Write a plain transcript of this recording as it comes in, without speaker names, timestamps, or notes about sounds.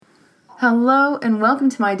Hello and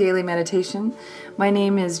welcome to my daily meditation. My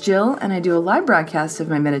name is Jill and I do a live broadcast of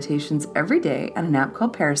my meditations every day on an app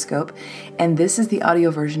called Periscope, and this is the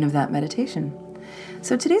audio version of that meditation.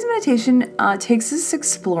 So today's meditation takes us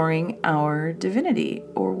exploring our divinity,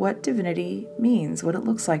 or what divinity means, what it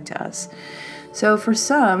looks like to us. So for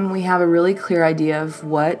some, we have a really clear idea of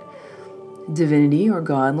what divinity or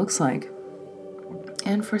God looks like.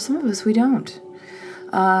 And for some of us, we don't.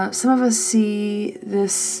 Some of us see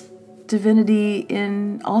this divinity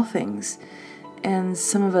in all things, and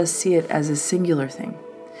some of us see it as a singular thing.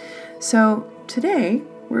 So today,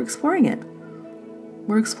 we're exploring it.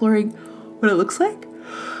 We're exploring what it looks like,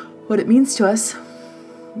 what it means to us,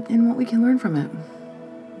 and what we can learn from it.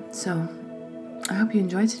 So I hope you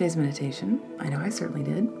enjoyed today's meditation. I know I certainly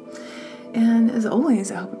did. And as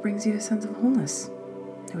always, I hope it brings you a sense of wholeness.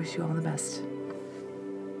 I wish you all the best.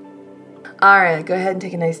 All right, go ahead and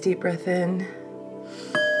take a nice deep breath in.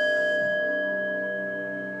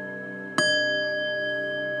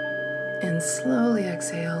 And slowly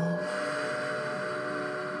exhale.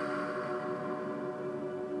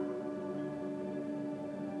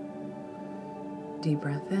 Deep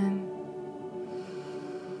breath in.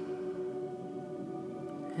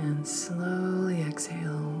 And slowly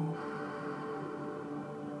exhale.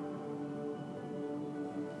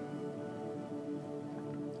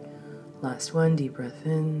 Last one, deep breath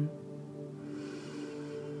in.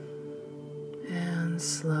 And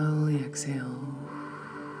slowly exhale.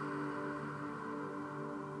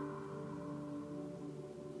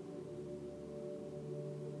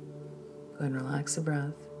 Go ahead and relax the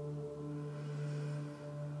breath.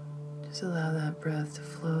 Just allow that breath to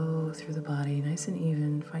flow through the body, nice and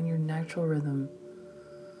even. Find your natural rhythm.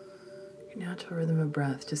 Your natural rhythm of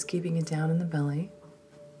breath, just keeping it down in the belly.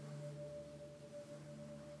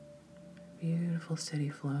 Beautiful, steady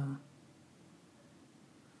flow.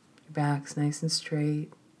 Your back's nice and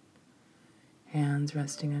straight. Hands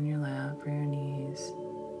resting on your lap or your knees.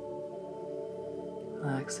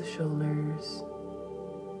 Relax the shoulders.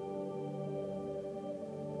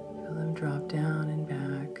 Feel them drop down and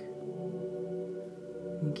back.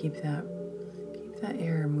 And keep that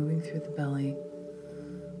air moving through the belly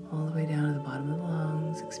all the way down to the bottom of the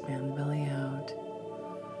lungs. Expand the belly out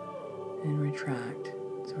and retract.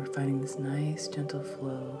 So we're finding this nice gentle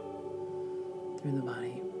flow through the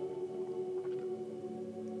body.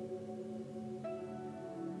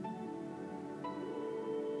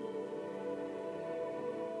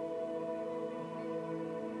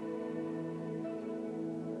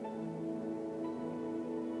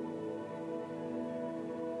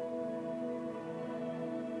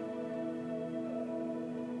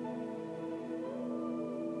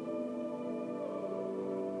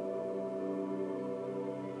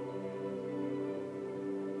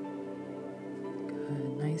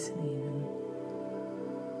 Nice and even.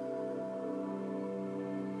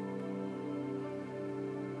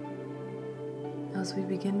 As we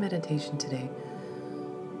begin meditation today,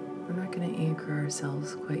 we're not going to anchor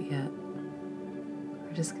ourselves quite yet.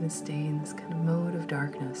 We're just going to stay in this kind of mode of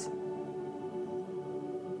darkness.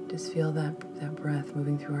 Just feel that breath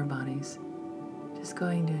moving through our bodies. Just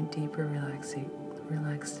going to a deeper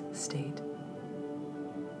relaxed state.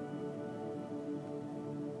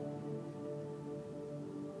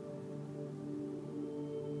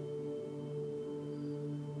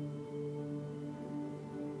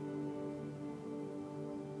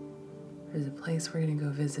 There's a place we're going to go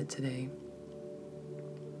visit today.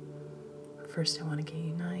 But first, I want to get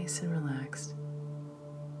you nice and relaxed.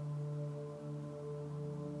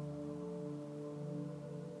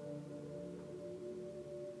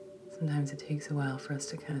 Sometimes it takes a while for us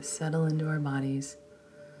to kind of settle into our bodies,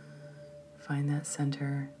 find that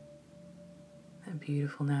center, that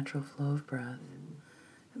beautiful natural flow of breath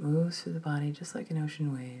that moves through the body just like an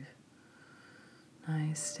ocean wave.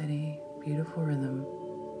 Nice, steady, beautiful rhythm.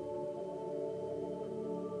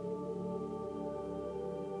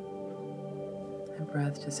 That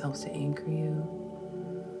breath just helps to anchor you,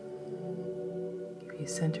 keep you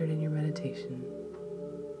centered in your meditation.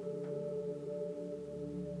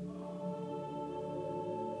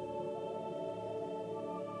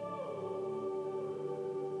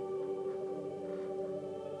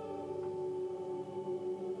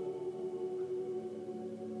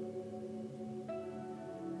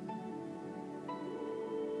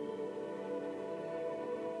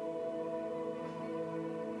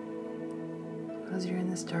 As you're in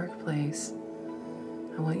this dark place,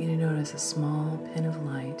 I want you to notice a small pin of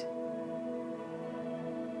light.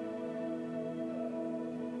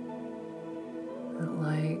 That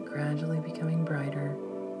light gradually becoming brighter,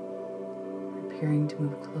 appearing to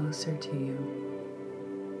move closer to you.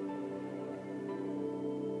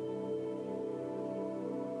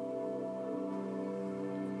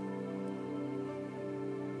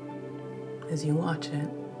 As you watch it,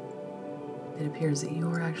 it appears that you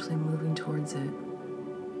are actually moving towards it.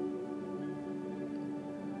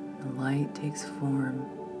 The light takes form.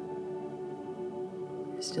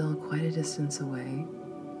 You're still quite a distance away.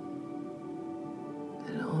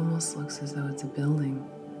 And it almost looks as though it's a building,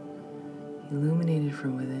 illuminated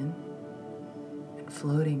from within and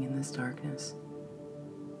floating in this darkness.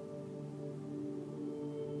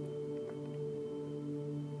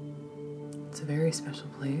 It's a very special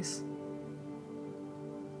place.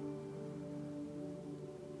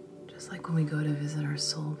 Just like when we go to visit our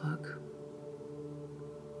soul book.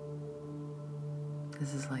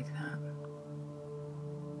 This is like that.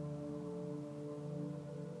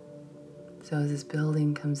 So as this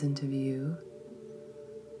building comes into view,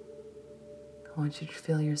 I want you to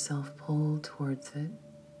feel yourself pulled towards it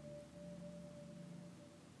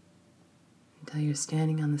until you're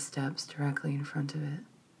standing on the steps directly in front of it.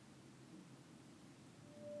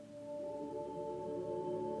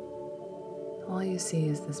 All you see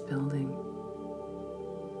is this building.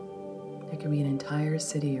 There could be an entire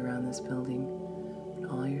city around this building, and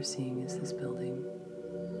all you're seeing is this building.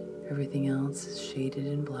 Everything else is shaded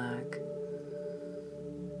in black.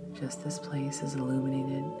 Just this place is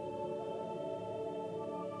illuminated.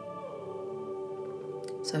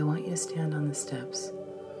 So I want you to stand on the steps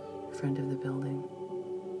in front of the building.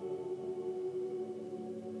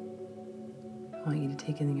 I want you to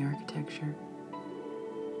take in the architecture.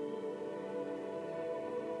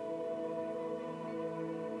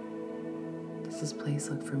 Does this place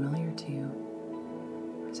look familiar to you?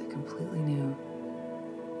 Or is it completely new?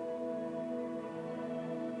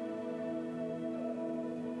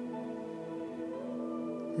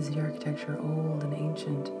 Is the architecture old and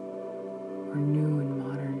ancient, or new and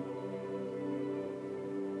modern?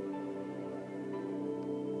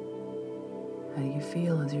 How do you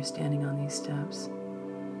feel as you're standing on these steps?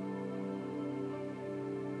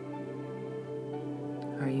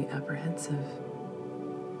 Are you apprehensive?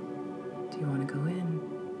 Do you want to go in?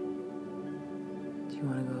 Do you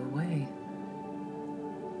want to go away?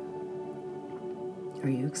 Are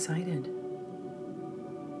you excited?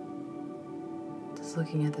 Does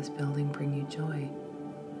looking at this building bring you joy?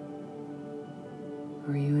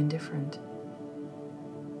 Or are you indifferent?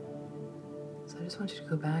 So I just want you to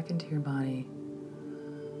go back into your body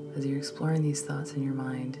as you're exploring these thoughts in your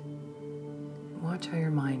mind. And watch how your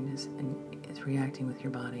mind is reacting with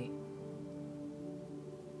your body.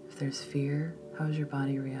 If there's fear, how is your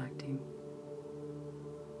body reacting?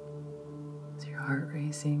 Is your heart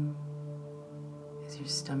racing? Is your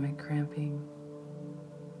stomach cramping?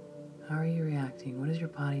 How are you reacting? What is your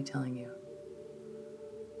body telling you?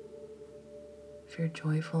 If you're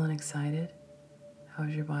joyful and excited, how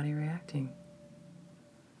is your body reacting?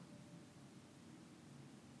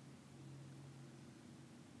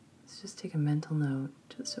 Let's just take a mental note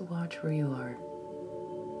just to watch where you are.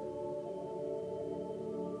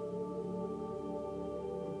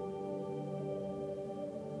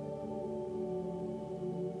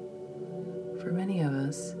 For many of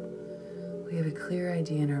us, we have a clear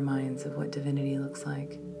idea in our minds of what divinity looks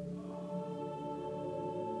like.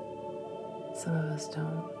 Some of us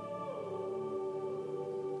don't.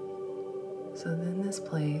 So in this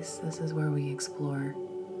place, this is where we explore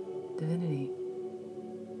divinity.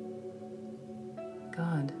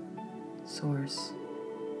 God, source,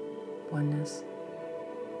 oneness,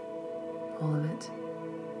 all of it.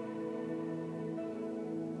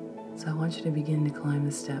 So I want you to begin to climb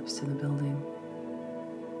the steps to the building.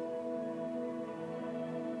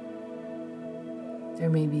 There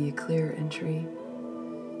may be a clear entry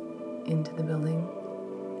into the building,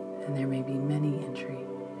 and there may be many entry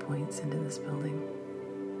points into this building.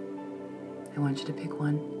 I want you to pick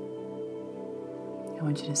one. I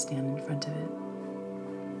want you to stand in front of it.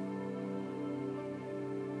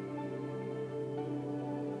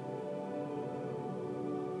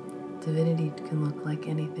 Divinity can look like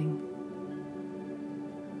anything.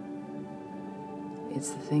 It's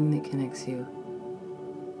the thing that connects you.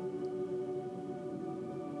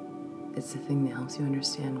 It's the thing that helps you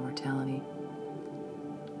understand mortality,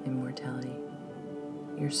 immortality,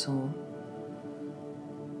 your soul,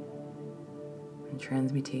 and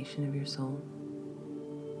transmutation of your soul.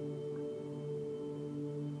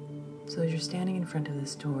 So as you're standing in front of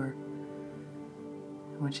this door,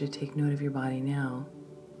 I want you to take note of your body now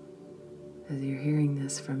as you're hearing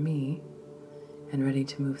this from me and ready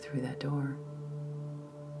to move through that door.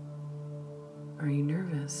 Are you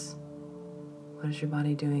nervous? What is your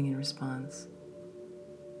body doing in response?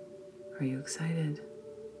 Are you excited?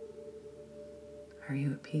 Are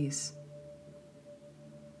you at peace?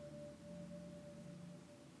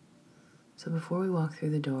 So before we walk through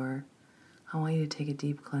the door, I want you to take a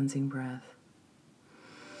deep cleansing breath.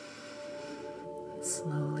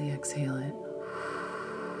 Slowly exhale it.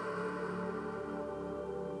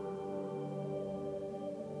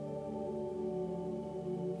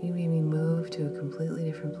 You made me move to a completely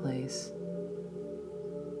different place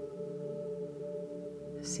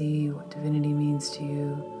to see what divinity means to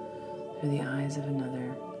you through the eyes of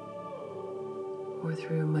another or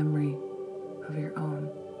through a memory of your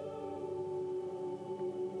own.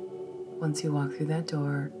 Once you walk through that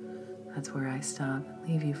door, that's where I stop and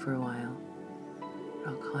leave you for a while.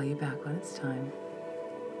 I'll call you back when it's time.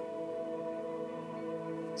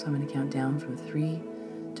 So I'm going to count down from 3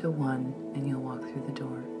 to 1 and you'll walk through the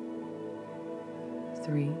door.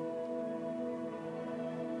 3,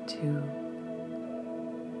 2,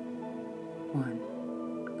 1.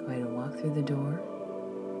 Go ahead and walk through the door.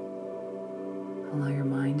 Allow your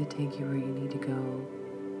mind to take you where you need to go.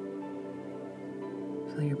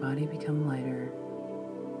 Feel your body become lighter.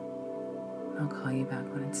 I'll call you back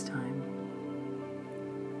when it's time.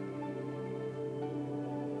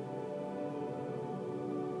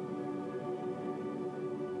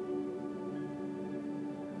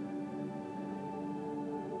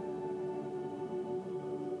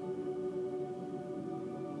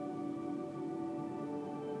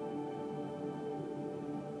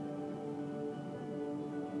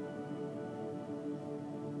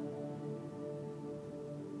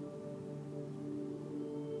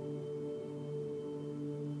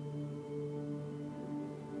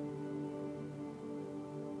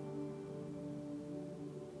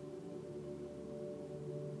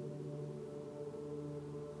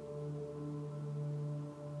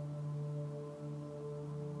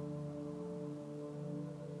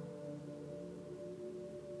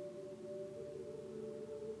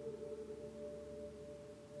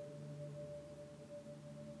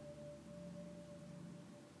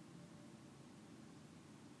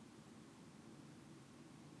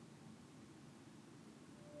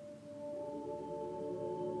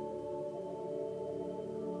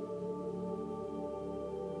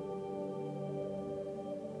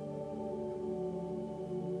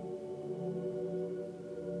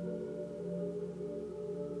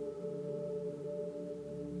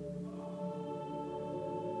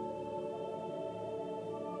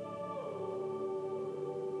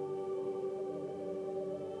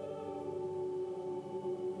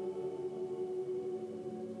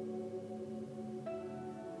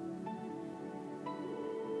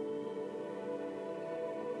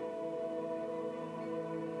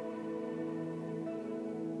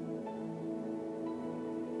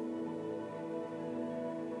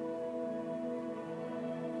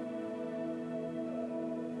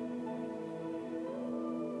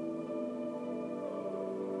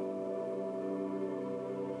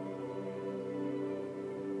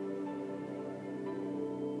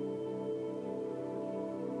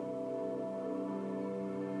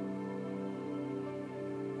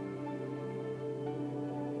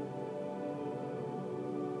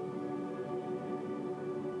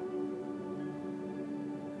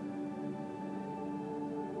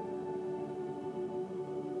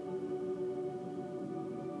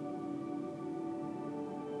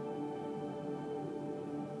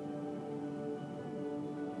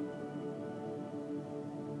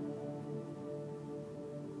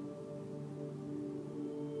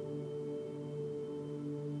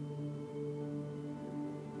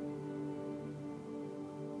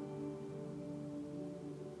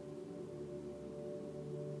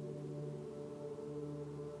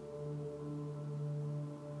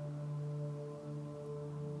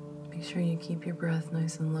 Make sure you keep your breath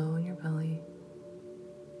nice and low in your belly.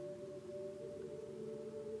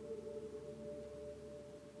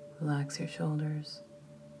 Relax your shoulders.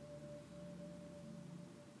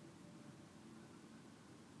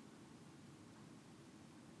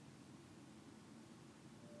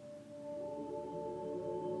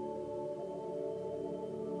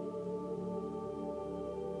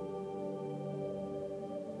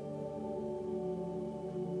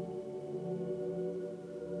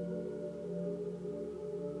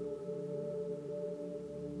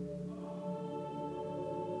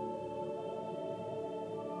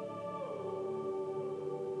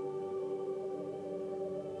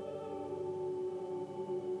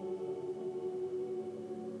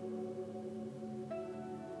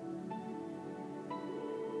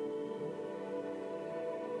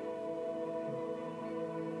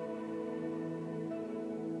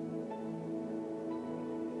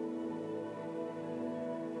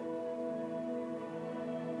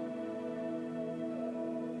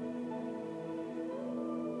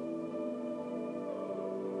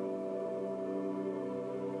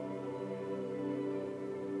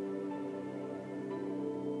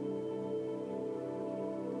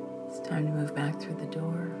 It's time to move back through the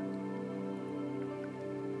door.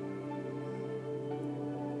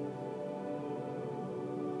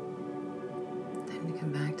 Time to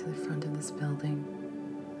come back to the front of this building.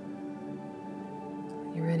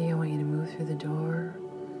 When you're ready, I want you to move through the door.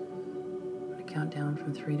 I'm going to count down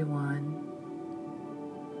from 3 to 1.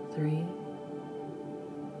 3,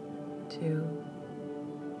 2,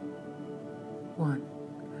 1.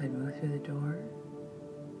 Go ahead and move through the door.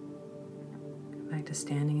 Come back to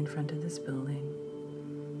standing in front of this building.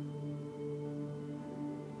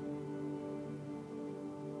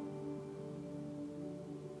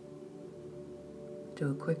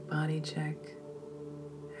 Do a quick body check.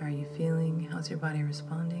 How are you feeling? How's your body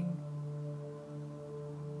responding?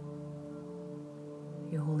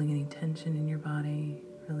 Are you holding any tension in your body?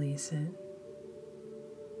 Release it.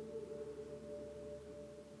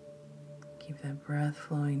 Keep that breath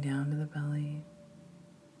flowing down to the belly.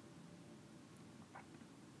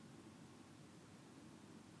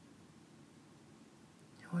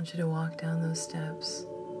 I want you to walk down those steps.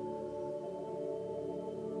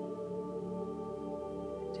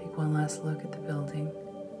 Take one last look at the building.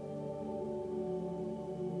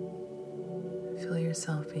 Feel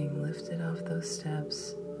yourself being lifted off those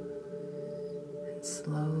steps and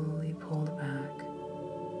slowly pulled back.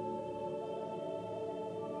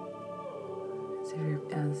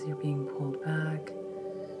 As you're being pulled back,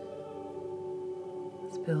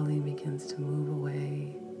 this building begins to move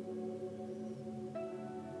away.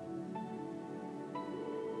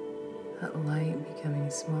 That light becoming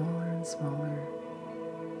smaller and smaller,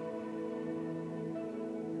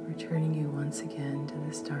 returning you once again to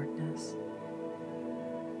this darkness.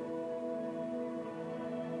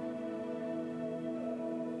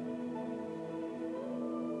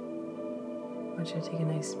 I want you to take a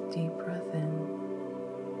nice deep breath in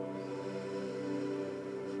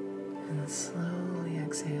and slowly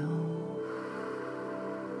exhale.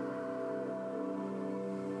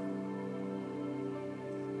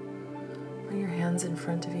 Bring your hands in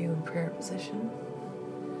front of you in prayer position.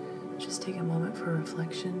 Just take a moment for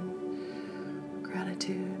reflection,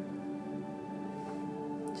 gratitude,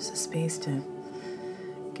 just a space to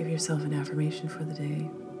give yourself an affirmation for the day.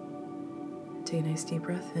 Take a nice deep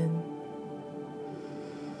breath in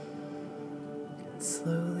and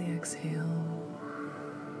slowly exhale.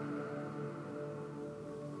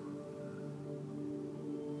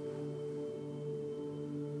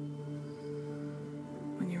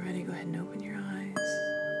 When you're ready, go ahead and open your eyes.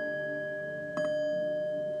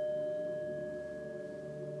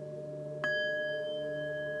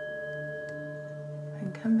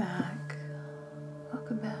 And come back.